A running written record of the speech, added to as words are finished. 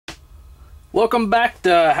Welcome back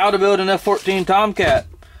to How to Build an F-14 Tomcat.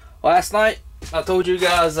 Last night I told you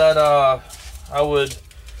guys that I would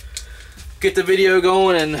get the video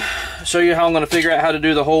going and show you how I'm going to figure out how to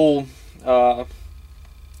do the whole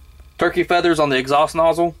turkey feathers on the exhaust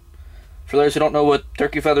nozzle. For those who don't know what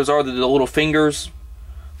turkey feathers are, they're the little fingers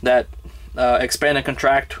that expand and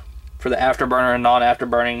contract for the afterburner and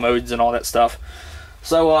non-afterburning modes and all that stuff.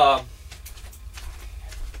 So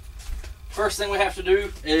first thing we have to do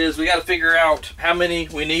is we got to figure out how many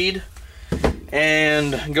we need,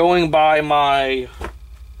 and going by my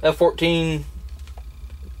F-14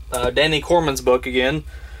 Danny Corman's book again,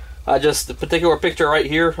 the particular picture right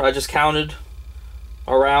here, I just counted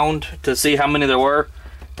around to see how many there were,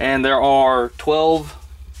 and there are 12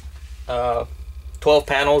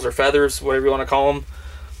 panels or feathers, whatever you want to call them,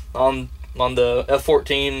 on the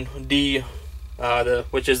F-14D,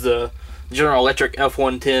 which is the General Electric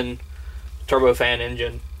F-110 turbofan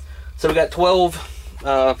engine. So we got 12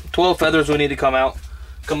 feathers we need to come up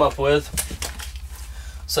with.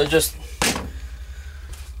 So just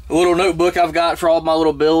a little notebook I've got for all my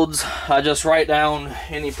little builds. I just write down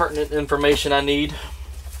any pertinent information I need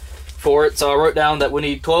for it. So I wrote down that we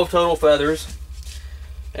need 12 total feathers,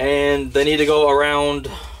 and they need to go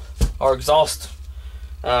around our exhaust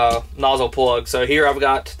nozzle plug. So here I've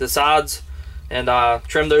got the sides, and I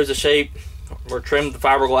trimmed those to shape, or trimmed the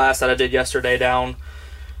fiberglass that I did yesterday down.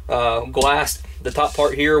 Glassed the top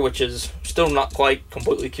part here, which is still not quite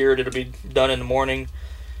completely cured. It'll be done in the morning,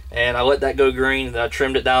 and I let that go green, and I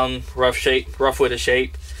trimmed it down rough way to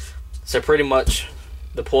shape. So pretty much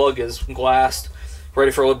the plug is glassed,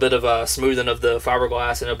 ready for a little bit of smoothing of the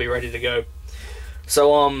fiberglass, and it'll be ready to go.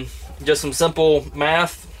 So just some simple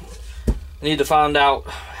math. I need to find out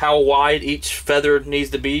how wide each feather needs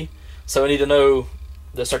to be. So I need to know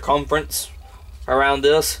the circumference around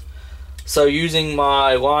this. So using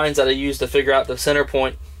my lines that I used to figure out the center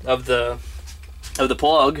point of the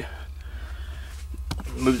plug,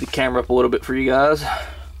 move the camera up a little bit for you guys.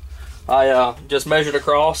 I just measured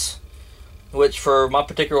across, which for my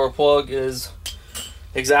particular plug is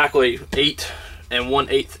exactly 8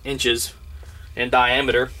 1/8 inches in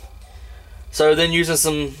diameter. So then, using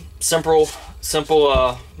some simple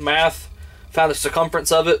math, found the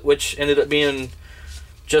circumference of it, which ended up being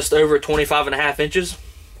just over 25.5 inches.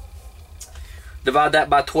 Divide that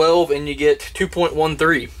by 12 and you get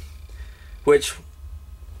 2.13, which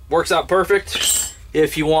works out perfect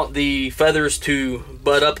if you want the feathers to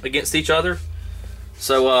butt up against each other.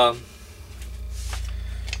 So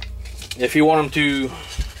if you want them to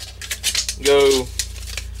go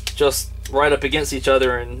just right up against each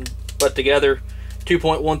other and butt together,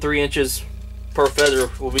 2.13 inches per feather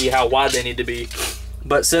will be how wide they need to be.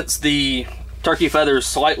 But since the turkey feathers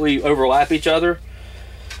slightly overlap each other,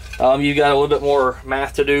 you got a little bit more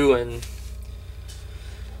math to do, and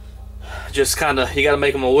just you got to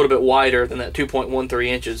make them a little bit wider than that 2.13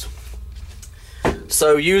 inches.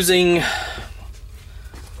 So using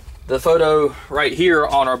the photo right here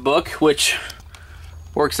on our book, which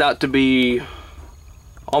works out to be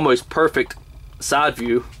almost perfect side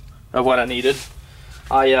view of what I needed,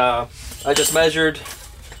 I just measured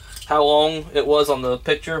how long it was on the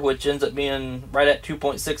picture, which ends up being right at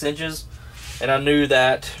 2.6 inches, and I knew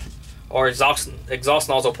that our exhaust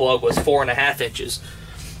nozzle plug was 4.5 inches.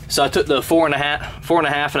 So I took the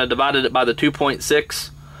 4.5 and I divided it by the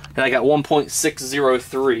 2.6, and I got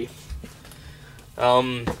 1.603.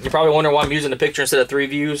 You're probably wondering why I'm using the picture instead of 3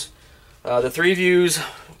 views. The 3 views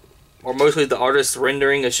are mostly the artist's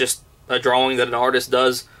rendering. It's just a drawing that an artist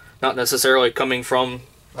does, not necessarily coming from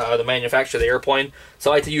the manufacturer of the airplane.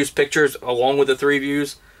 So I like to use pictures along with the 3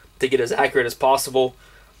 views to get as accurate as possible.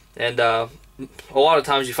 And a lot of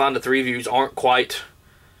times you find the 3 views aren't quite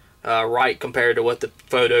right compared to what the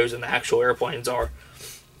photos and the actual airplanes are.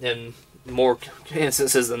 In more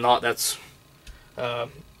instances than not, that's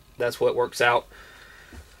what works out.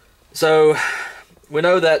 So we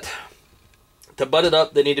know that to butt it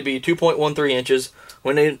up, they need to be 2.13 inches.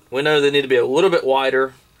 We know they need to be a little bit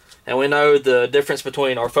wider, and we know the difference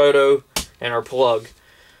between our photo and our plug.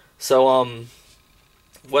 So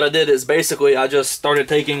what I did is basically I just started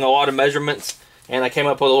taking a lot of measurements, and I came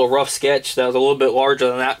up with a little rough sketch that was a little bit larger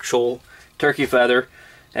than the actual turkey feather,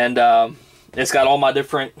 and it's got all my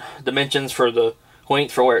different dimensions for the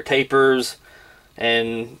length, for where it tapers,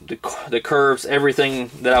 and the curves,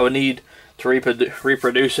 everything that I would need to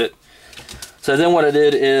reproduce it. So then what I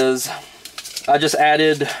did is I just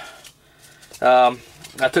added,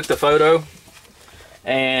 I took the photo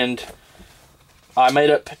and I made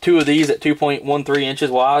up 2 of these at 2.13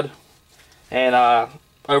 inches wide, and I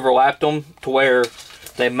overlapped them to where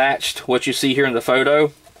they matched what you see here in the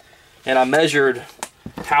photo. and I measured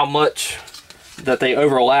how much that they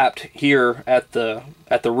overlapped here at the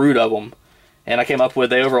root of them, and I came up with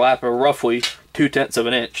they overlap roughly 2/10 of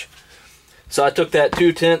an inch. So I took that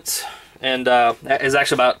 2/10, and that is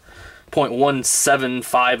actually about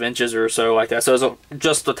 0.175 inches or so, like that. So it's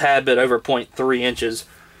just a tad bit over 0.3 inches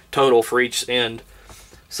total for each end.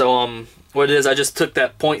 So what it is, I just took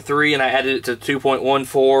that 0.3 and I added it to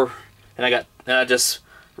 2.14, and I just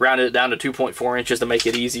rounded it down to 2.4 inches to make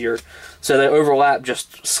it easier. So they overlap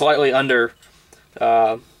just slightly under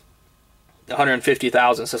 150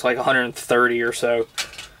 thousandths. So it's like 130 or so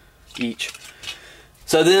each.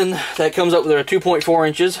 So then that comes up with a 2.4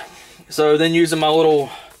 inches. So then using my little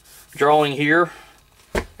drawing here,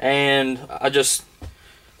 and I just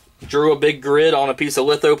drew a big grid on a piece of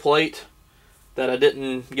litho plate that I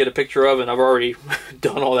didn't get a picture of, and I've already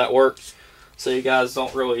done all that work, so you guys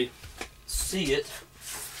don't really see it.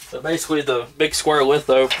 But basically the big square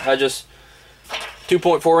litho, I just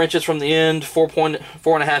 2.4 inches from the end,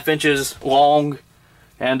 4.5 inches long,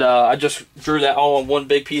 and I just drew that all on one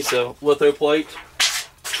big piece of litho plate.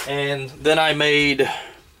 And then I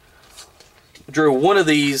drew one of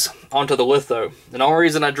these onto the litho. And the only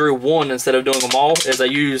reason I drew one instead of doing them all is I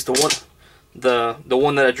used the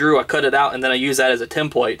one that I drew, I cut it out, and then I used that as a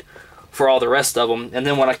template for all the rest of them. And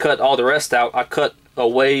then when I cut all the rest out, I cut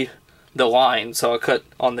away the line, so I cut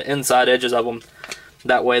on the inside edges of them.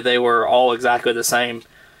 That way they were all exactly the same.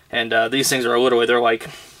 And these things are literally, they're like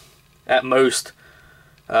at most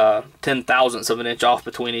 10 thousandths of an inch off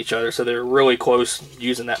between each other, so they're really close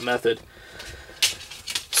using that method.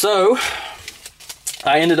 So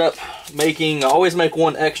I ended up I always make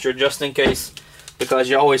one extra just in case, because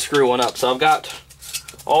you always screw one up. So I've got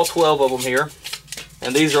all 12 of them here,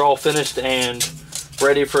 and these are all finished and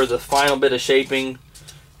ready for the final bit of shaping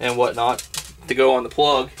and whatnot to go on the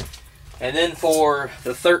plug. And then for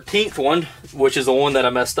the 13th one, which is the one that I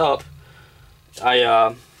messed up,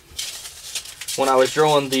 when I was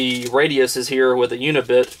drawing the radiuses here with a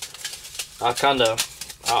unibit,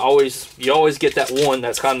 you always get that one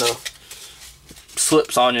that's kind of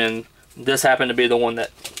slips on you, and this happened to be the one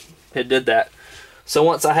that it did that. So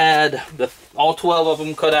once I had all 12 of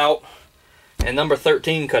them cut out and number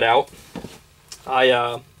 13 cut out,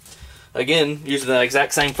 I again, using the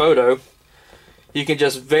exact same photo, you can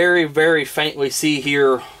just very, very faintly see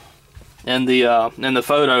here in the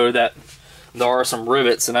photo that there are some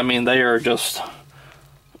rivets, and I mean they are just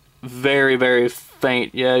very, very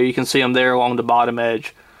faint. Yeah, you can see them there along the bottom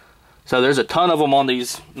edge. So there's a ton of them on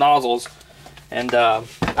these nozzles, and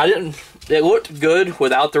it looked good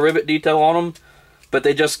without the rivet detail on them, but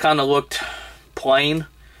they just kind of looked plain.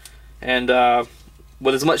 And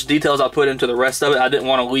with as much detail as I put into the rest of it, I didn't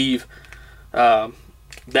want to leave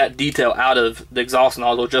that detail out of the exhaust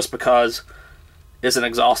nozzle just because it's an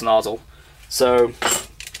exhaust nozzle. So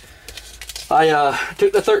I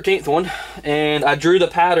took the 13th one and I drew the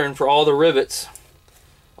pattern for all the rivets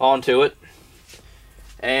onto it.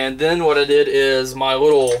 And then what I did is my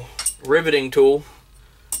little riveting tool,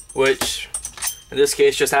 which in this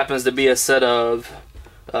case just happens to be a set of,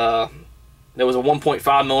 there was a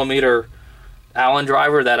 1.5 millimeter Allen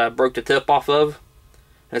driver that I broke the tip off of.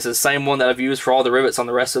 It's the same one that I've used for all the rivets on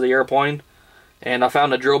the rest of the airplane. And I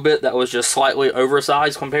found a drill bit that was just slightly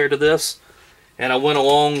oversized compared to this. And I went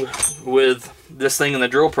along with this thing in the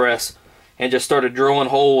drill press and just started drilling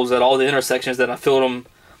holes at all the intersections that I filled them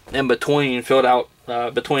in between, filled out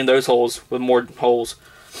between those holes with more holes.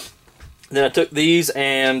 Then I took these,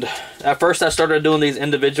 and at first I started doing these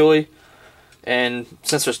individually, and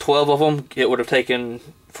since there's 12 of them, it would have taken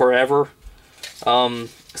forever.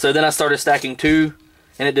 So then I started stacking 2,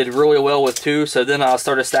 and it did really well with 2. So then I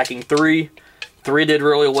started stacking 3. 3 did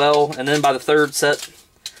really well, and then by the third set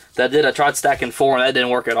that I tried stacking 4, and that didn't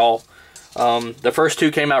work at all. The first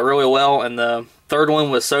 2 came out really well, and the third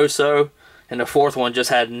one was so-so, and the fourth one just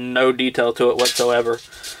had no detail to it whatsoever.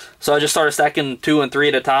 So I just started stacking 2 and 3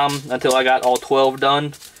 at a time until I got all 12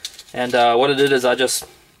 done. And what I did is I just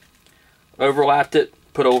overlapped it,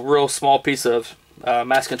 put a real small piece of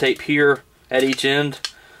masking tape here at each end,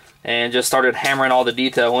 and just started hammering all the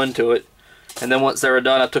detail into it. And then once they were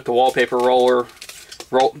done, I took the wallpaper roller,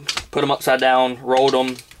 put them upside down, rolled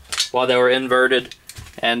them while they were inverted,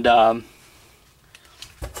 and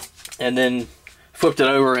then flipped it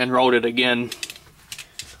over and rolled it again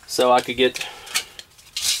so I could get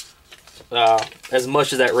as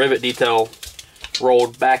much of that rivet detail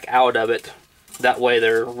rolled back out of it. That way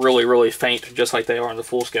they're really, really faint, just like they are on the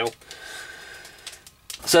full scale.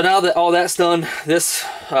 So now that all that's done, this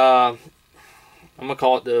I'm gonna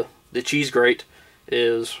call it the cheese grate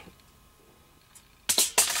is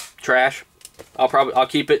trash. I'll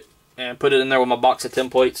keep it and put it in there with my box of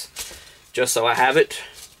templates just so I have it.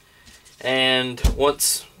 And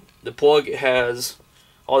once the plug has,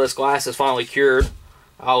 all this glass is finally cured,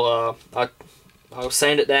 I'll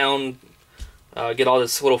sand it down, get all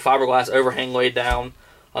this little fiberglass overhang laid down.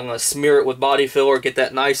 I'm going to smear it with body filler, get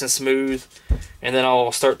that nice and smooth, and then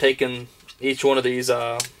I'll start taking each one of these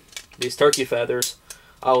turkey feathers.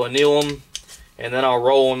 I'll anneal them, and then I'll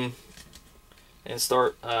roll them and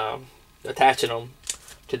start attaching them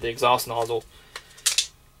to the exhaust nozzle.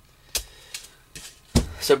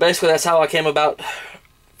 So basically that's how I came about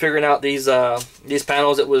figuring out these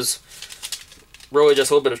panels. It was really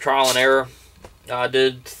just a little bit of trial and error. I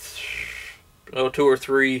did 2 or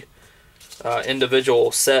 3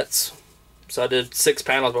 individual sets. So I did 6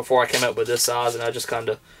 panels before I came up with this size, and I just kind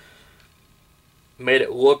of made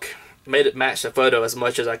it match the photo as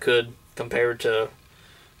much as I could compared to,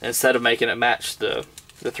 instead of making it match the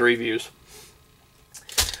 3 views.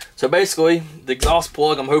 So basically, the exhaust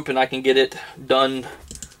plug, I'm hoping I can get it done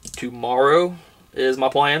tomorrow is my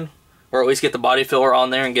plan, or at least get the body filler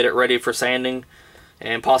on there and get it ready for sanding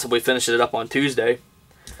and possibly finish it up on Tuesday.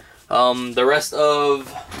 The rest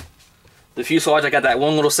of the fuselage, I got that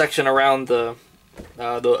one little section around the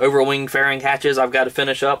overwing fairing hatches I've got to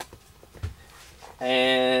finish up,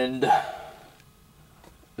 and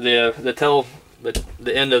the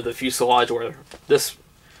end of the fuselage where this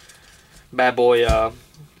bad boy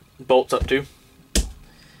bolts up to.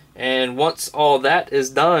 And once all that is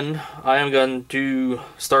done, I am going to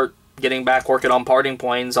start getting back working on parting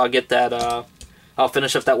planes. I'll get that. I'll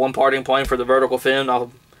finish up that one parting plane for the vertical fin.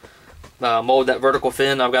 I'll mold that vertical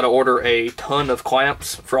fin. I've got to order a ton of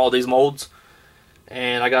clamps for all these molds,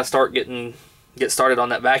 and I got to start get started on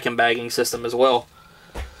that vacuum bagging system as well.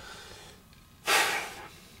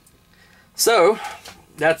 So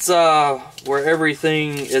that's where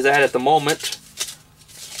everything is at the moment,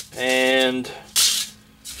 and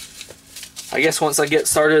I guess once I get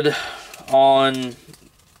started on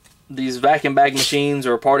these vacuum bag machines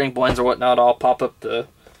or parting planes or whatnot, I'll pop up the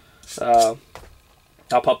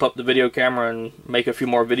video camera and make a few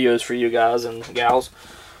more videos for you guys and gals.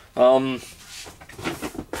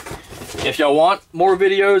 If y'all want more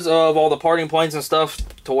videos of all the parting planes and stuff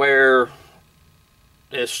to where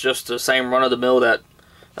it's just the same run-of-the-mill that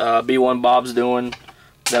B1 Bob's doing,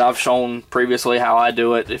 that I've shown previously how I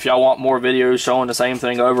do it. If y'all want more videos showing the same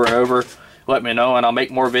thing over and over, let me know and I'll make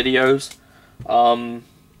more videos.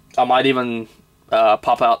 I might even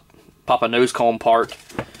pop a nose cone part,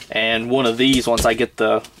 and one of these, once I get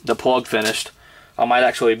the plug finished, I might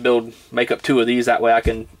actually make up 2 of these. That way I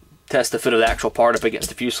can test the fit of the actual part up against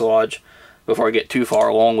the fuselage before I get too far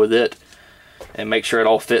along with it, and make sure it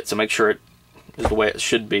all fits and make sure it is the way it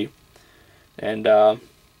should be. And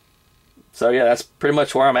so yeah, that's pretty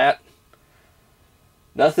much where I'm at.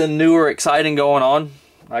 Nothing new or exciting going on.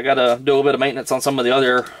 I gotta do a little bit of maintenance on some of the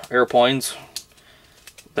other airplanes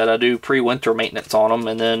that I do pre-winter maintenance on them,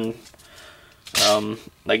 and then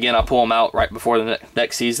again I pull them out right before the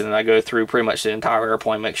next season, and I go through pretty much the entire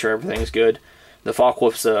airplane, make sure everything's good. The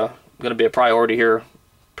Focke-Wulf's going to be a priority here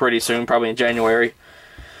pretty soon, probably in January.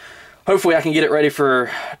 Hopefully I can get it ready for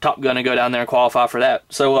Top Gun and go down there and qualify for that.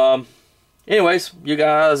 So anyways, you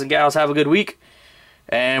guys and gals have a good week,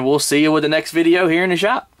 and we'll see you with the next video here in the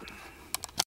shop.